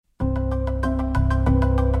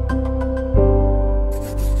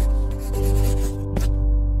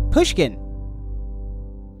Pushkin.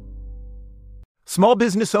 Small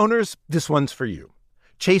business owners, this one's for you.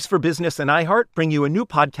 Chase for Business and iHeart bring you a new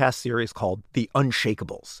podcast series called The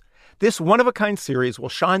Unshakables. This one-of-a-kind series will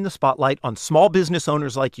shine the spotlight on small business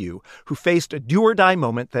owners like you who faced a do-or-die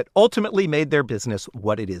moment that ultimately made their business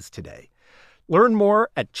what it is today. Learn more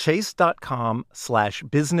at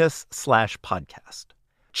chase.com/business/podcast.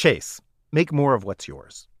 Chase, make more of what's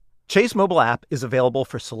yours. Chase mobile app is available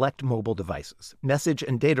for select mobile devices. Message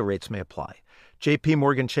and data rates may apply. J.P.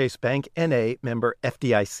 Morgan Chase Bank, N.A., member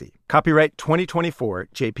FDIC. Copyright 2024,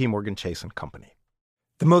 J.P. Morgan Chase & Company.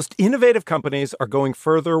 The most innovative companies are going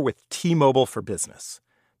further with T-Mobile for Business.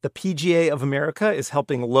 The PGA of America is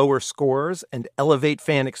helping lower scores and elevate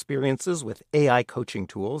fan experiences with AI coaching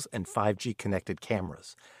tools and 5G connected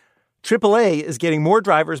cameras. AAA is getting more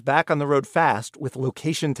drivers back on the road fast with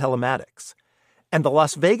location telematics. And the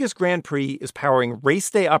Las Vegas Grand Prix is powering race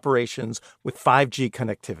day operations with 5G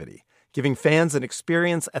connectivity, giving fans an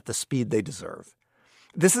experience at the speed they deserve.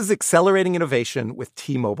 This is accelerating innovation with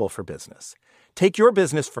T-Mobile for Business. Take your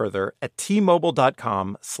business further at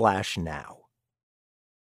T-Mobile.com/now.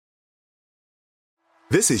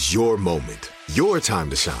 This is your moment, your time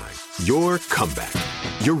to shine, your comeback.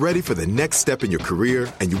 You're ready for the next step in your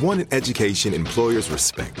career, and you want an education employers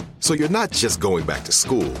respect. So you're not just going back to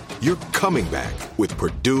school, you're coming back with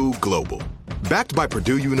Purdue Global. Backed by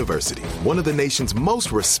Purdue University, one of the nation's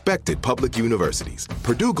most respected public universities,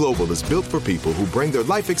 Purdue Global is built for people who bring their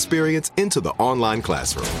life experience into the online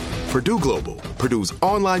classroom. Purdue Global, Purdue's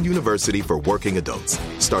online university for working adults.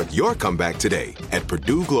 Start your comeback today at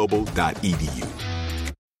purdueglobal.edu.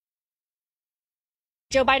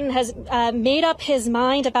 Joe Biden has made up his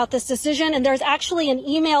mind about this decision, and there's actually an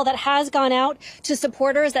email that has gone out to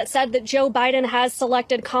supporters that said that Joe Biden has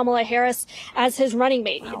selected Kamala Harris as his running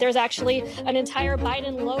mate. There's actually an entire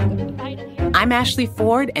Biden logo. I'm Ashley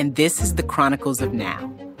Ford, and this is the Chronicles of Now,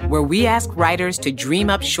 where we ask writers to dream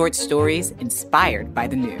up short stories inspired by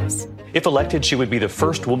the news. If elected, she would be the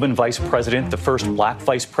first woman vice president, the first black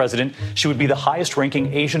vice president. She would be the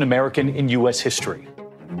highest-ranking Asian American in U.S. history.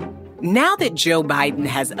 Now that Joe Biden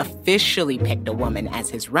has officially picked a woman as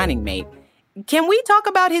his running mate, can we talk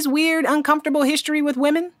about his weird, uncomfortable history with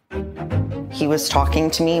women? He was talking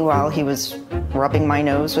to me while he was rubbing my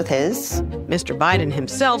nose with his. Mr. Biden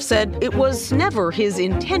himself said it was never his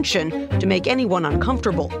intention to make anyone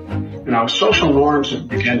uncomfortable. Social norms have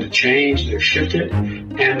begun to change, they've shifted,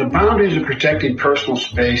 and the boundaries of protecting personal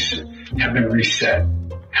space have been reset.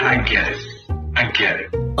 And I get it. I get it.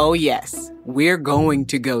 Oh, yes, we're going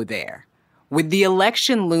to go there. With the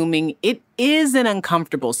election looming, it is an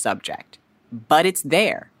uncomfortable subject, but it's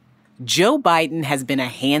there. Joe Biden has been a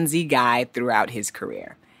handsy guy throughout his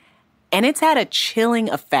career, and it's had a chilling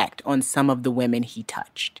effect on some of the women he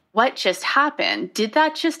touched. What just happened? Did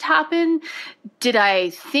that just happen? Did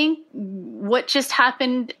I think what just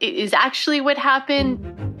happened is actually what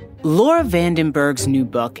happened? Laura Vandenberg's new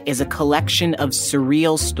book is a collection of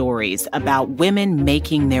surreal stories about women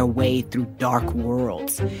making their way through dark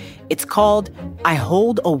worlds. It's called I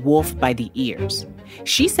Hold a Wolf by the Ears.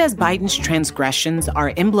 She says Biden's transgressions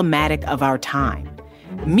are emblematic of our time.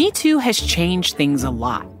 Me Too has changed things a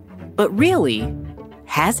lot. But really,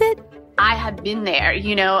 has it? I have been there,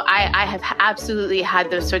 I have absolutely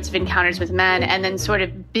had those sorts of encounters with men and then sort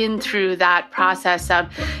of been through that process of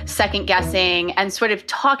second guessing and sort of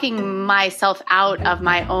talking myself out of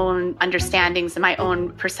my own understandings and my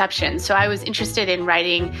own perceptions. So I was interested in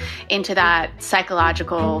writing into that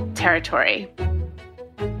psychological territory.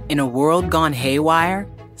 In a world gone haywire,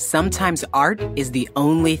 sometimes art is the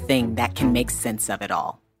only thing that can make sense of it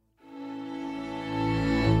all.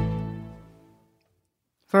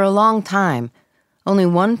 For a long time, only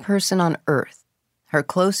one person on Earth, her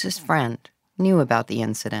closest friend, knew about the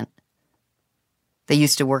incident. They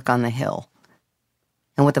used to work on the Hill.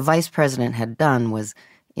 And what the vice president had done was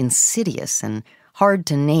insidious and hard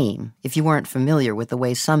to name if you weren't familiar with the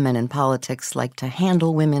way some men in politics like to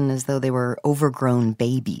handle women as though they were overgrown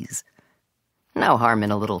babies. No harm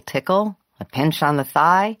in a little tickle, a pinch on the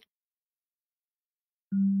thigh.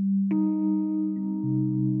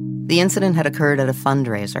 The incident had occurred at a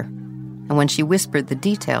fundraiser, and when she whispered the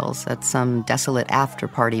details at some desolate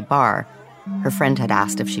after-party bar, her friend had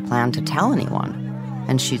asked if she planned to tell anyone,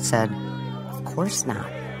 and she'd said, "Of course not.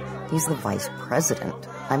 He's the vice president.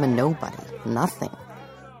 I'm a nobody, nothing."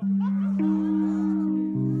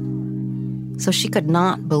 So she could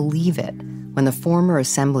not believe it when the former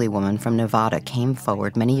assemblywoman from Nevada came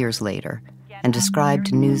forward many years later and described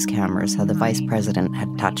to news cameras how the vice president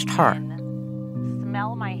had touched her.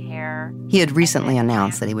 Smell my hair. He had recently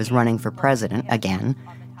announced that he was running for president again,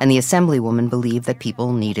 and the assemblywoman believed that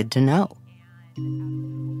people needed to know.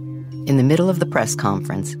 In the middle of the press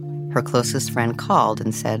conference, her closest friend called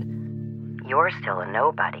and said, "You're still a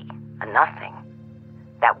nobody, a nothing.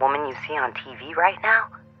 That woman you see on TV right now,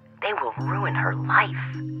 they will ruin her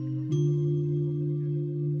life."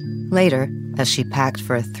 Later, as she packed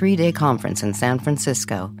for a 3-day conference in San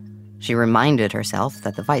Francisco, she reminded herself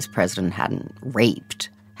that the vice president hadn't raped,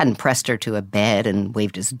 hadn't pressed her to a bed and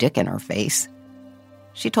waved his dick in her face.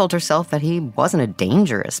 She told herself that he wasn't a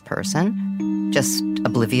dangerous person, just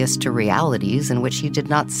oblivious to realities in which he did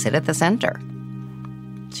not sit at the center.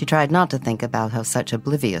 She tried not to think about how such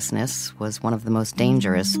obliviousness was one of the most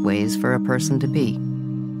dangerous ways for a person to be.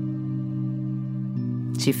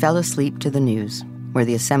 She fell asleep to the news, where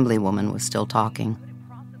the assemblywoman was still talking,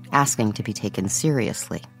 asking to be taken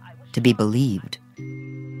seriously, to be believed.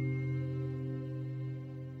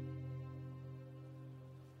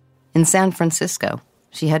 In San Francisco,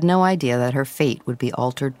 she had no idea that her fate would be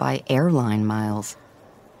altered by airline miles.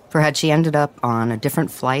 For had she ended up on a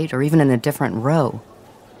different flight or even in a different row,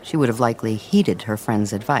 she would have likely heeded her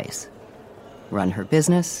friend's advice, run her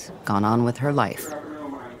business, gone on with her life.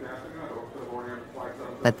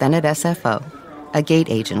 But then at SFO, a gate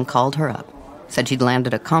agent called her up, said she'd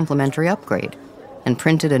landed a complimentary upgrade, and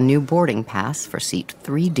printed a new boarding pass for seat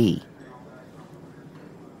 3D.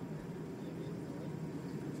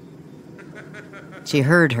 She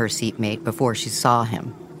heard her seatmate before she saw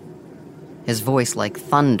him, his voice like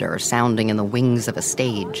thunder sounding in the wings of a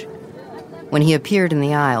stage. When he appeared in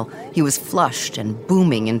the aisle, he was flushed and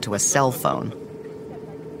booming into a cell phone.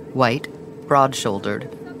 White, broad-shouldered,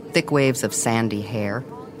 thick waves of sandy hair.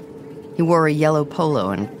 He wore a yellow polo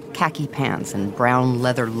and khaki pants and brown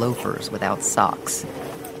leather loafers without socks.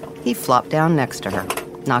 He flopped down next to her,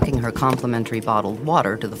 knocking her complimentary bottled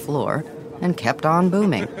water to the floor, and kept on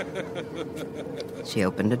booming. She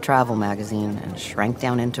opened a travel magazine and shrank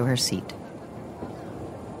down into her seat.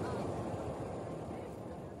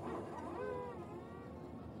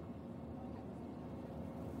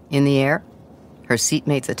 In the air, her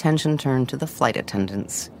seatmate's attention turned to the flight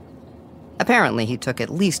attendants. Apparently, he took at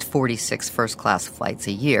least 46 first-class flights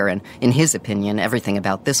a year, and in his opinion, everything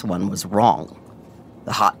about this one was wrong.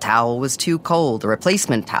 The hot towel was too cold, the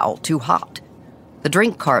replacement towel too hot. The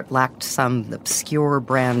drink cart lacked some obscure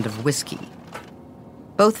brand of whiskey.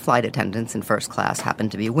 Both flight attendants in first class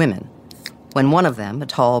happened to be women. When one of them, a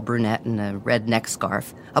tall brunette in a red neck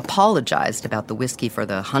scarf, apologized about the whiskey for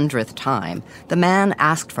the 100th time, the man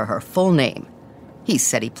asked for her full name. He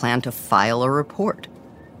said he planned to file a report.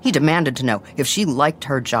 He demanded to know if she liked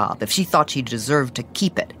her job, if she thought she deserved to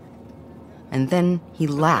keep it. And then he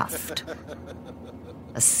laughed.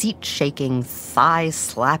 A seat-shaking,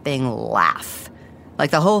 thigh-slapping laugh.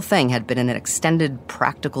 Like the whole thing had been an extended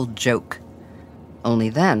practical joke. Only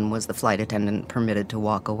then was the flight attendant permitted to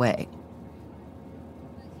walk away.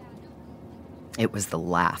 It was the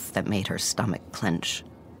laugh that made her stomach clench.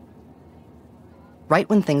 Right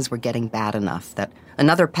when things were getting bad enough that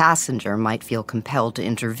another passenger might feel compelled to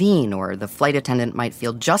intervene, or the flight attendant might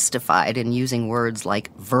feel justified in using words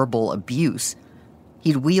like verbal abuse,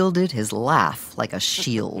 he'd wielded his laugh like a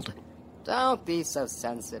shield. Don't be so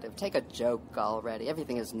sensitive. Take a joke already.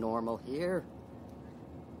 Everything is normal here.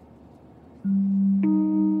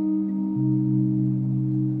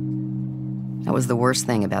 That was the worst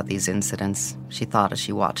thing about these incidents, she thought as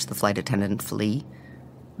she watched the flight attendant flee.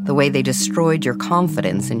 The way they destroyed your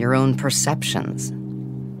confidence in your own perceptions.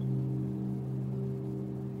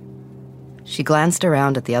 She glanced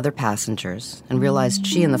around at the other passengers and realized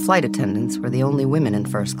she and the flight attendants were the only women in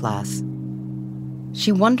first class.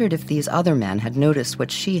 She wondered if these other men had noticed what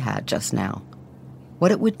she had just now,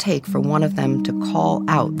 what it would take for one of them to call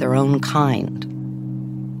out their own kind.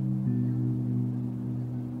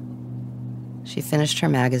 She finished her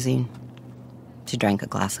magazine. She drank a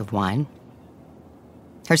glass of wine.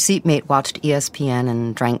 Her seatmate watched ESPN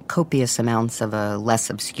and drank copious amounts of a less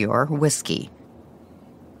obscure whiskey.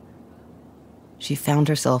 She found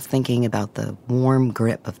herself thinking about the warm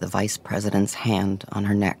grip of the vice president's hand on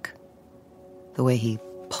her neck. The way he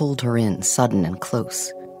pulled her in sudden and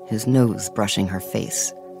close, his nose brushing her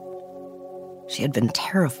face. She had been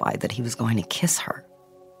terrified that he was going to kiss her.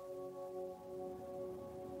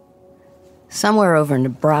 Somewhere over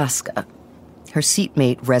Nebraska, her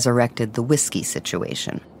seatmate resurrected the whiskey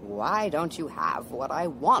situation. "Why don't you have what I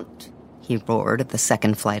want?" he roared at the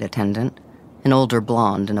second flight attendant, an older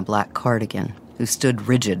blonde in a black cardigan, who stood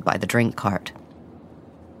rigid by the drink cart.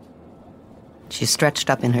 She stretched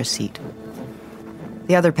up in her seat.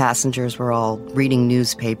 The other passengers were all reading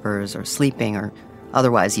newspapers or sleeping or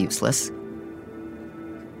otherwise useless.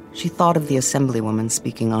 she thought of the assemblywoman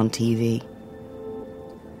speaking on TV.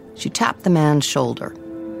 She tapped the man's shoulder,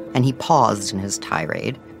 and he paused in his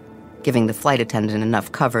tirade, giving the flight attendant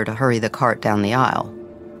enough cover to hurry the cart down the aisle.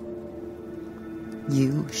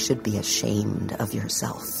 You should be ashamed of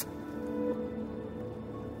yourself.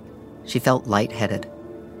 She felt lightheaded.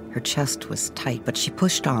 Her chest was tight, but she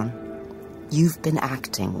pushed on. You've been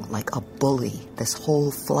acting like a bully this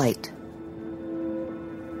whole flight.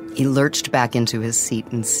 He lurched back into his seat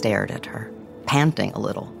and stared at her, panting a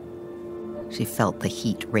little. She felt the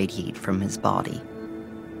heat radiate from his body.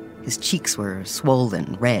 His cheeks were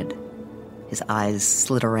swollen, red. His eyes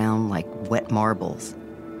slid around like wet marbles.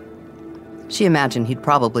 She imagined he'd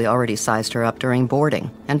probably already sized her up during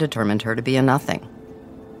boarding and determined her to be a nothing.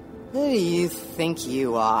 Who do you think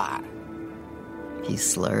you are? He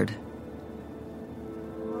slurred.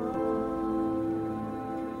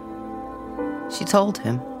 She told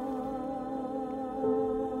him.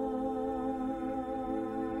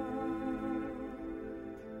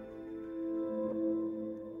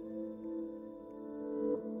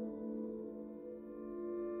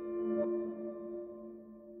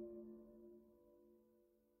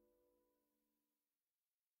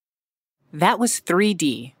 That was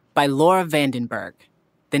 3D by Laura Vandenberg.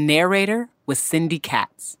 The narrator was Cindy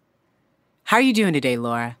Katz. How are you doing today,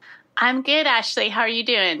 Laura? I'm good, Ashley. How are you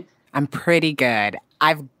doing? I'm pretty good.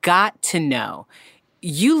 I've got to know,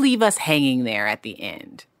 you leave us hanging there at the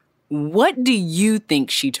end. What do you think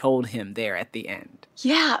she told him there at the end?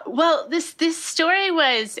 Yeah, well, this story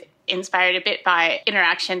was inspired a bit by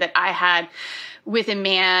interaction that I had with a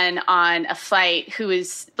man on a flight who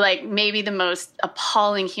is like maybe the most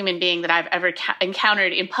appalling human being that I've ever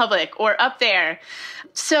encountered in public or up there.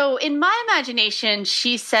 So in my imagination,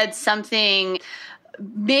 she said something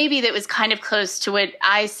maybe that was kind of close to what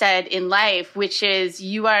I said in life, which is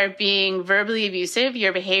you are being verbally abusive.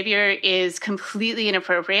 Your behavior is completely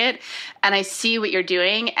inappropriate. And I see what you're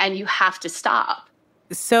doing and you have to stop.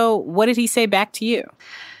 So what did he say back to you?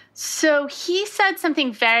 So he said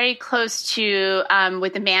something very close to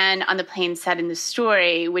what the man on the plane said in the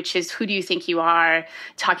story, which is, who do you think you are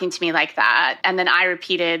talking to me like that? And then I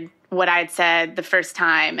repeated what I had said the first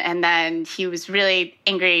time. And then he was really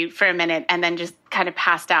angry for a minute and then just kind of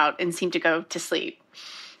passed out and seemed to go to sleep,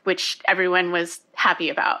 which everyone was happy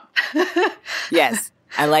about. Yes,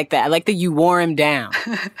 I like that. I like that you wore him down.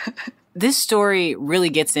 This story really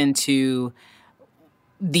gets into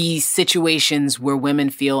these situations where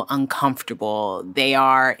women feel uncomfortable. They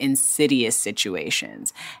are insidious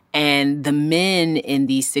situations. And the men in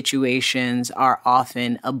these situations are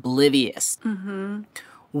often oblivious. Mm-hmm.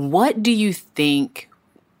 What do you think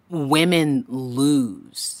women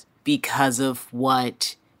lose because of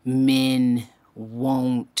what men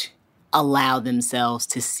won't allow themselves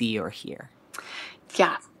to see or hear?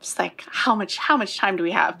 Yeah. It's like, how much time do we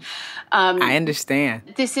have? I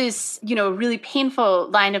understand. This is, a really painful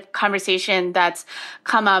line of conversation that's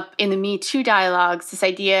come up in the Me Too dialogues, this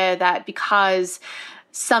idea that because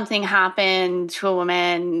something happened to a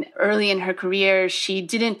woman early in her career, she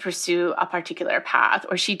didn't pursue a particular path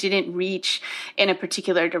or she didn't reach in a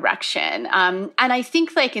particular direction. And I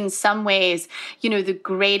think like in some ways, the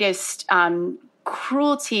greatest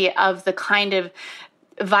cruelty of the kind of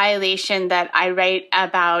violation that I write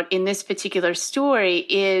about in this particular story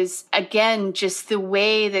is, again, just the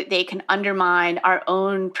way that they can undermine our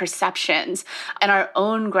own perceptions and our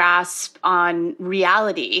own grasp on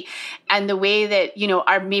reality, and the way that,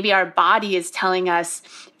 maybe our body is telling us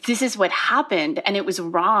this is what happened and it was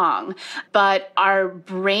wrong. But our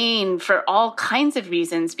brain, for all kinds of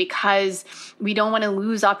reasons, because we don't want to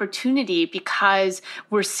lose opportunity, because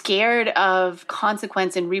we're scared of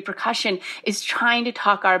consequence and repercussion, is trying to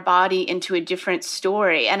talk our body into a different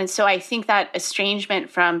story. And so I think that estrangement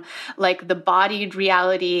from like the bodied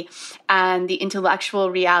reality and the intellectual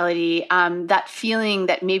reality, that feeling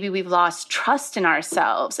that maybe we've lost trust in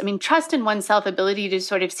ourselves. I mean, trust in oneself, ability to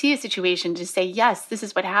sort of see a situation, to say, yes, this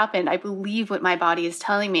is what happened. I believe what my body is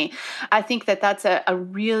telling me. I think that that's a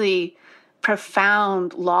really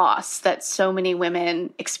profound loss that so many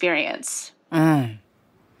women experience. I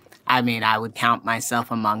mean, I would count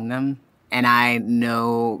myself among them. And I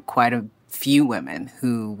know quite a few women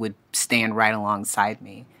who would stand right alongside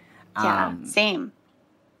me. Yeah, same.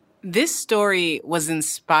 This story was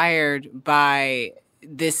inspired by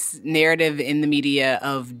this narrative in the media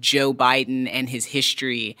of Joe Biden and his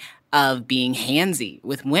history of being handsy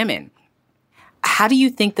with women. How do you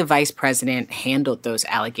think the vice president handled those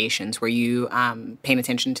allegations? Were you paying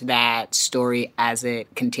attention to that story as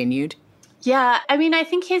it continued? Yeah, I mean, I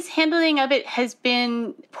think his handling of it has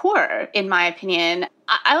been poor, in my opinion.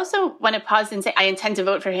 I also want to pause and say I intend to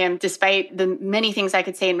vote for him despite the many things I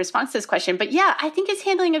could say in response to this question. But yeah, I think his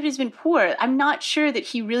handling of it has been poor. I'm not sure that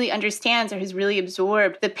he really understands or has really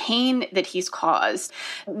absorbed the pain that he's caused.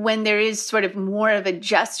 When there is sort of more of a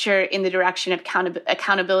gesture in the direction of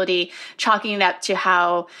accountability, chalking it up to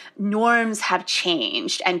how norms have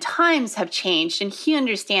changed and times have changed, and he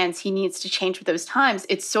understands he needs to change with those times,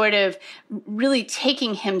 it's sort of really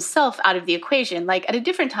taking himself out of the equation. Like at a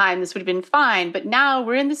different time, this would have been fine, but now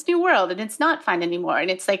we're in this new world and it's not fine anymore. And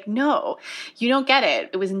it's like, no, you don't get it.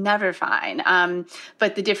 It was never fine.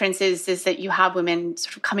 But the difference is that you have women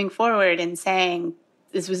sort of coming forward and saying,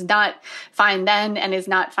 this was not fine then and is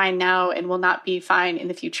not fine now and will not be fine in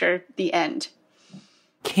the future. The end.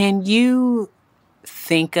 Can you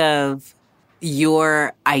think of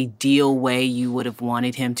your ideal way you would have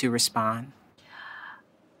wanted him to respond?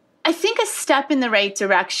 I think a step in the right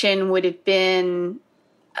direction would have been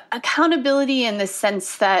accountability in the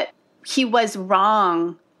sense that he was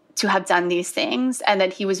wrong to have done these things and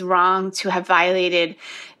that he was wrong to have violated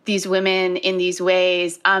these women in these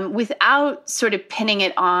ways, without sort of pinning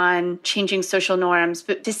it on changing social norms,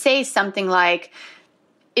 but to say something like,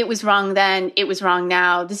 it was wrong then, it was wrong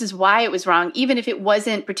now, this is why it was wrong. Even if it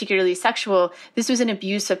wasn't particularly sexual, this was an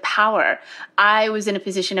abuse of power. I was in a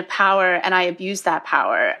position of power and I abused that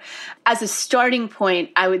power. As a starting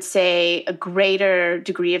point, I would say a greater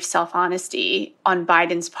degree of self-honesty on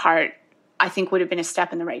Biden's part, I think would have been a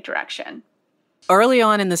step in the right direction. Early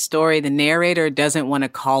on in the story, the narrator doesn't want to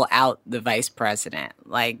call out the vice president.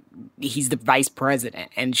 Like, he's the vice president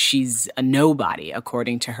and she's a nobody,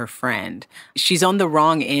 according to her friend. She's on the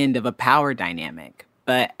wrong end of a power dynamic.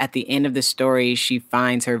 But at the end of the story, she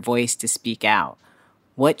finds her voice to speak out.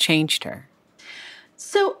 What changed her?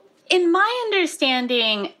 So, in my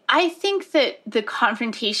understanding, I think that the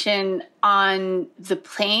confrontation on the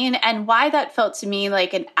plane and why that felt to me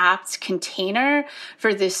like an apt container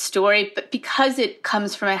for this story, but because it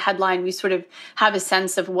comes from a headline, we sort of have a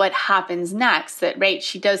sense of what happens next, that, right,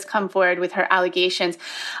 she does come forward with her allegations.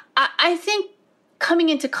 I think coming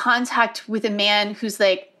into contact with a man who's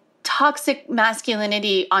like, toxic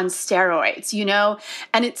masculinity on steroids, you know?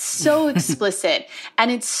 And it's so explicit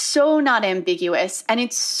and it's so not ambiguous and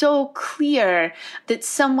it's so clear that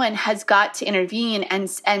someone has got to intervene and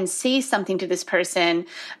say something to this person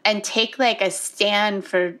and take like a stand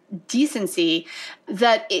for decency,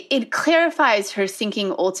 that it clarifies her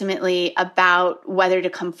thinking ultimately about whether to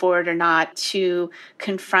come forward or not to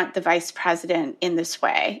confront the vice president in this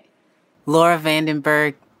way. Laura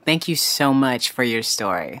Vandenberg, thank you so much for your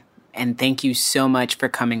story. And thank you so much for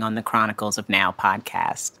coming on the Chronicles of Now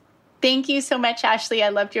podcast. Thank you so much, Ashley. I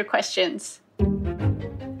loved your questions.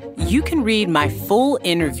 You can read my full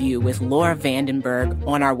interview with Laura Vandenberg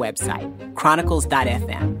on our website,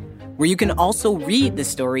 chronicles.fm, where you can also read the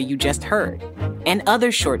story you just heard and other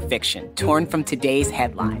short fiction torn from today's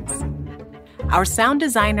headlines. Our sound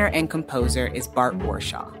designer and composer is Bart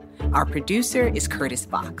Warshaw. Our producer is Curtis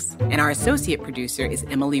Fox, and our associate producer is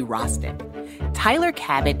Emily Rostick. Tyler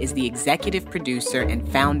Cabot is the executive producer and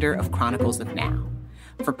founder of Chronicles of Now.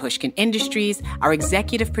 For Pushkin Industries, our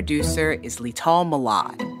executive producer is Lital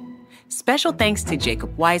Malad. Special thanks to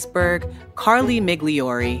Jacob Weisberg, Carly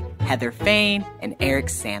Migliori, Heather Fain, and Eric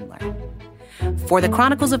Sandler. For the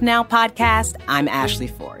Chronicles of Now podcast, I'm Ashley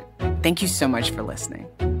Ford. Thank you so much for listening.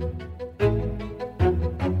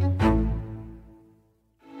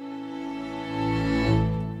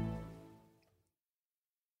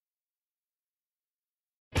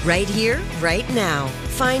 Right here, right now.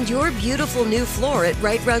 Find your beautiful new floor at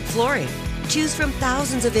Right Rug Flooring. Choose from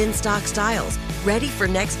thousands of in-stock styles, ready for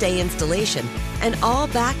next day installation, and all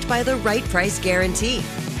backed by the right price guarantee.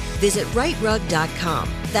 Visit rightrug.com.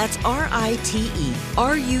 That's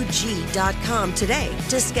RITERUG.com today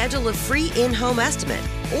to schedule a free in-home estimate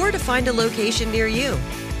or to find a location near you.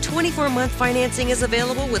 24-month financing is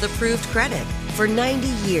available with approved credit. For 90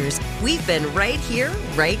 years, we've been right here,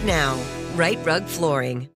 right now. Right Rug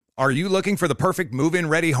Flooring. Are you looking for the perfect move-in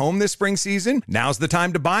ready home this spring season? Now's the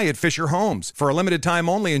time to buy at Fisher Homes. For a limited time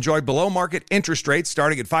only, enjoy below-market interest rates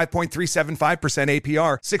starting at 5.375%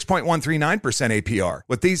 APR, 6.139% APR.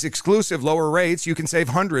 With these exclusive lower rates, you can save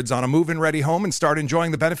hundreds on a move-in ready home and start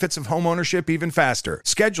enjoying the benefits of homeownership even faster.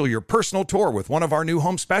 Schedule your personal tour with one of our new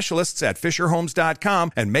home specialists at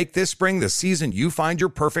FisherHomes.com and make this spring the season you find your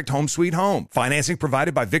perfect home sweet home. Financing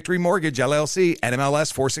provided by Victory Mortgage, LLC,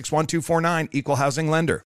 NMLS 461249, Equal Housing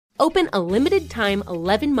Lender. Open a limited-time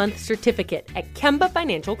 11-month certificate at Kemba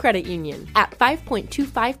Financial Credit Union. At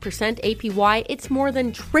 5.25% APY, it's more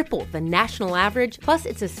than triple the national average, plus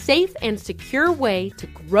it's a safe and secure way to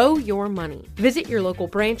grow your money. Visit your local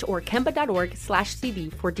branch or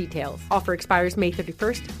kemba.org/CD for details. Offer expires May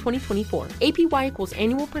 31st, 2024. APY equals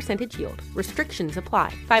annual percentage yield. Restrictions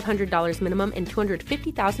apply. $500 minimum and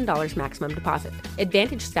 $250,000 maximum deposit.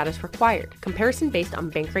 Advantage status required. Comparison based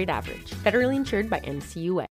on bank rate average. Federally insured by NCUA.